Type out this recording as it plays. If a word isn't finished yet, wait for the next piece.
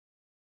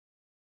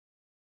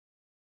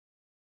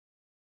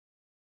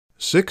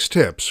6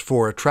 Tips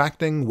for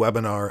Attracting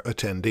Webinar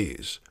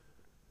Attendees.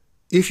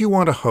 If you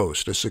want to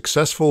host a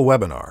successful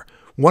webinar,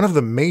 one of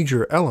the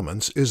major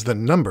elements is the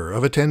number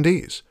of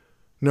attendees.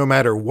 No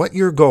matter what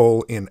your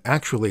goal in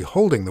actually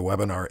holding the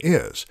webinar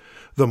is,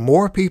 the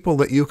more people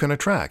that you can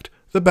attract,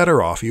 the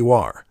better off you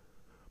are.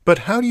 But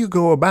how do you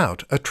go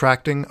about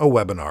attracting a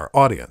webinar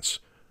audience?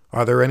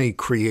 Are there any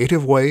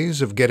creative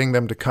ways of getting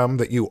them to come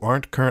that you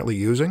aren't currently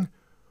using?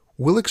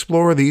 We'll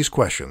explore these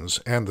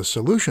questions and the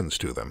solutions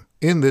to them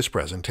in this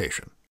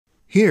presentation.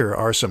 Here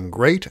are some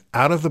great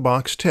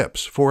out-of-the-box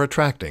tips for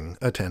attracting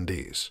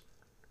attendees.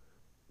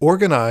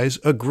 Organize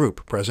a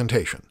group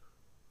presentation.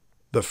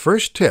 The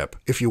first tip,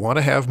 if you want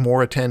to have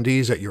more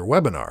attendees at your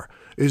webinar,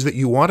 is that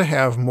you want to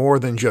have more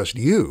than just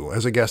you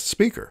as a guest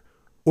speaker.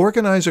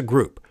 Organize a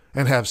group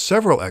and have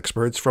several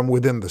experts from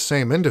within the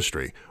same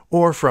industry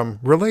or from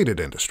related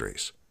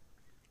industries.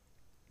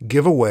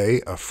 Give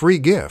away a free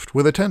gift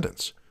with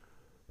attendance.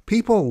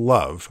 People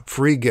love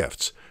free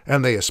gifts,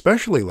 and they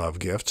especially love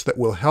gifts that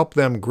will help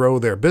them grow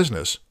their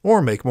business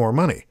or make more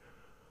money.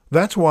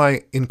 That's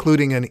why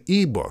including an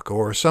ebook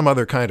or some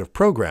other kind of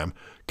program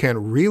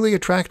can really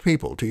attract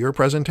people to your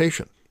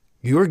presentation.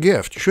 Your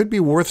gift should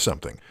be worth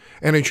something,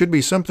 and it should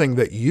be something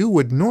that you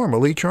would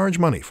normally charge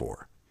money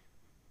for.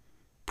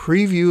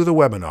 Preview the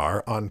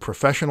webinar on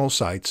professional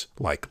sites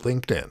like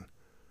LinkedIn.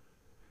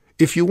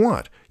 If you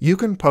want, you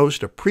can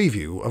post a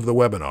preview of the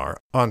webinar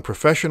on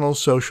professional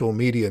social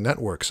media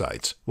network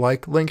sites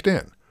like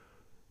LinkedIn.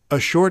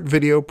 A short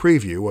video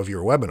preview of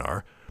your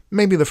webinar,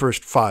 maybe the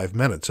first 5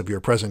 minutes of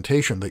your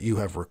presentation that you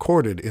have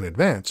recorded in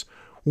advance,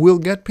 will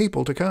get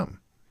people to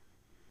come.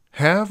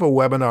 Have a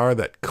webinar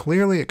that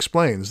clearly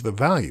explains the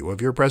value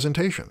of your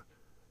presentation.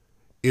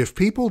 If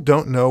people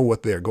don't know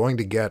what they're going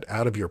to get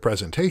out of your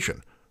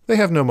presentation, they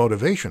have no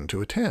motivation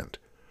to attend.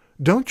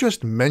 Don't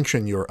just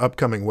mention your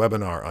upcoming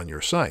webinar on your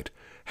site.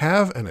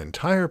 Have an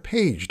entire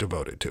page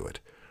devoted to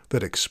it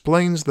that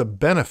explains the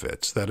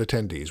benefits that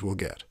attendees will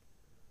get.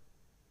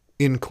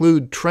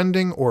 Include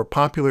trending or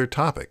popular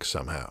topics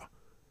somehow.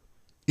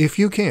 If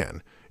you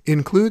can,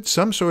 include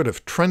some sort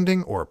of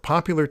trending or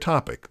popular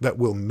topic that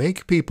will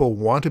make people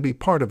want to be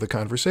part of the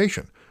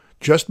conversation,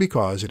 just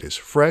because it is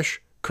fresh,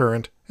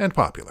 current, and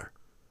popular.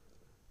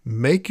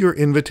 Make your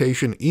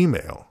invitation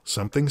email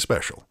something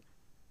special.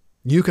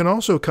 You can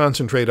also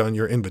concentrate on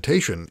your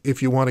invitation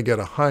if you want to get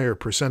a higher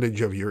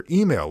percentage of your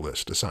email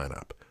list to sign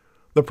up.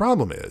 The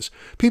problem is,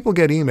 people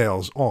get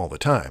emails all the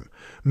time,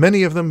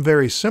 many of them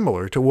very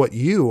similar to what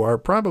you are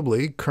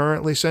probably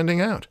currently sending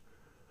out.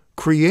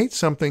 Create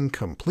something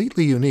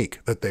completely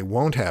unique that they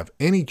won't have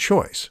any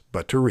choice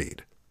but to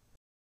read.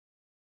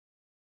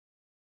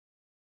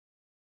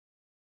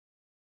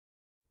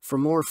 For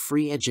more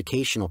free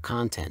educational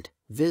content,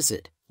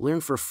 visit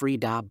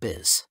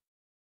learnforfree.biz.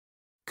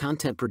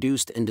 Content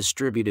produced and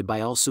distributed by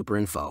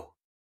AllSuperInfo.